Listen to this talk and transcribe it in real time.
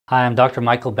Hi, I'm Dr.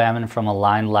 Michael Banman from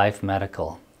Align Life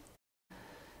Medical.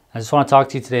 I just want to talk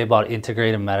to you today about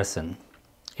integrative medicine.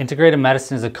 Integrative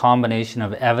medicine is a combination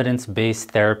of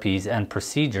evidence-based therapies and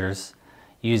procedures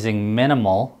using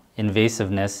minimal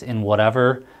invasiveness in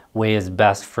whatever way is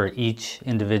best for each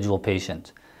individual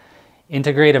patient.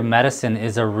 Integrative medicine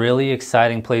is a really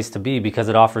exciting place to be because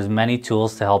it offers many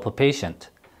tools to help a patient.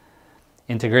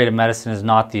 Integrative medicine is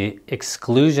not the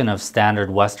exclusion of standard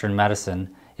Western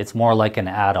medicine, it's more like an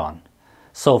add-on.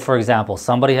 So for example,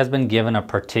 somebody has been given a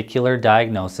particular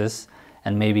diagnosis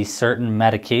and maybe certain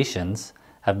medications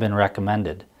have been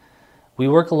recommended. We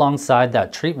work alongside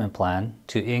that treatment plan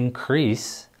to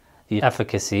increase the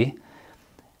efficacy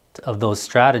of those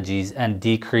strategies and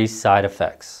decrease side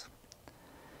effects.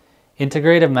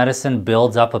 Integrative medicine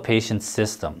builds up a patient's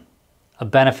system. A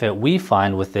benefit we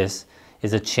find with this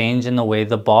is a change in the way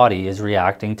the body is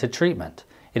reacting to treatment.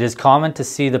 It is common to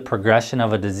see the progression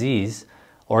of a disease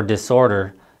or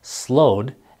disorder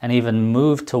slowed and even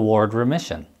move toward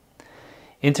remission.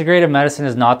 Integrative medicine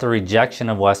is not the rejection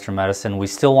of Western medicine. We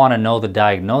still want to know the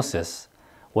diagnosis,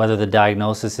 whether the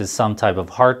diagnosis is some type of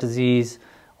heart disease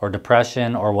or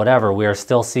depression or whatever. We are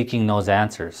still seeking those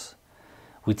answers.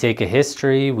 We take a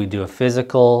history, we do a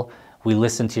physical, we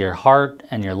listen to your heart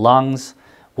and your lungs.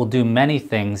 We'll do many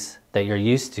things that you're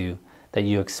used to, that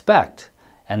you expect,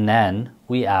 and then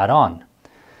we add on.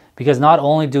 Because not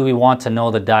only do we want to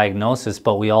know the diagnosis,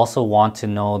 but we also want to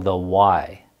know the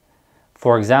why.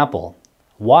 For example,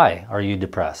 why are you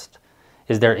depressed?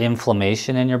 Is there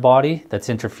inflammation in your body that's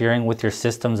interfering with your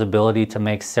system's ability to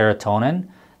make serotonin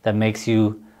that makes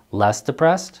you less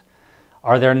depressed?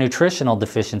 Are there nutritional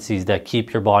deficiencies that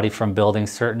keep your body from building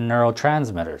certain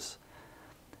neurotransmitters?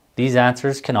 These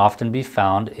answers can often be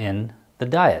found in the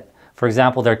diet. For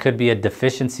example, there could be a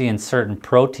deficiency in certain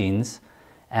proteins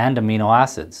and amino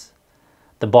acids.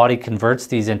 The body converts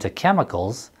these into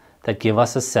chemicals that give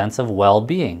us a sense of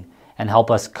well-being and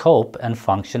help us cope and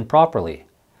function properly.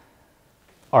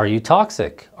 Are you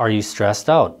toxic? Are you stressed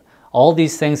out? All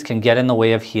these things can get in the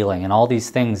way of healing, and all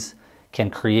these things can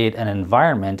create an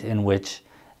environment in which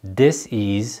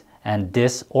dis-ease and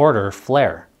disorder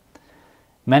flare.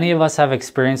 Many of us have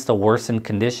experienced a worsened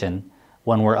condition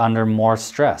when we're under more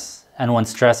stress, and when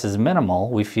stress is minimal,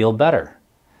 we feel better.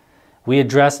 We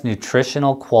address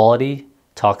nutritional quality,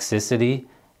 toxicity,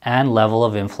 and level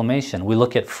of inflammation. We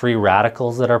look at free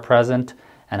radicals that are present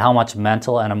and how much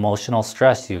mental and emotional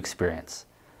stress you experience.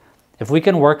 If we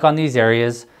can work on these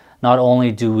areas, not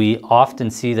only do we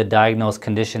often see the diagnosed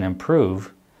condition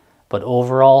improve, but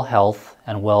overall health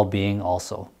and well-being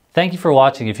also. Thank you for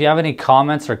watching. If you have any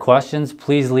comments or questions,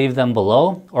 please leave them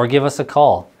below or give us a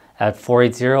call at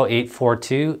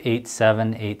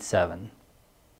 480-842-8787.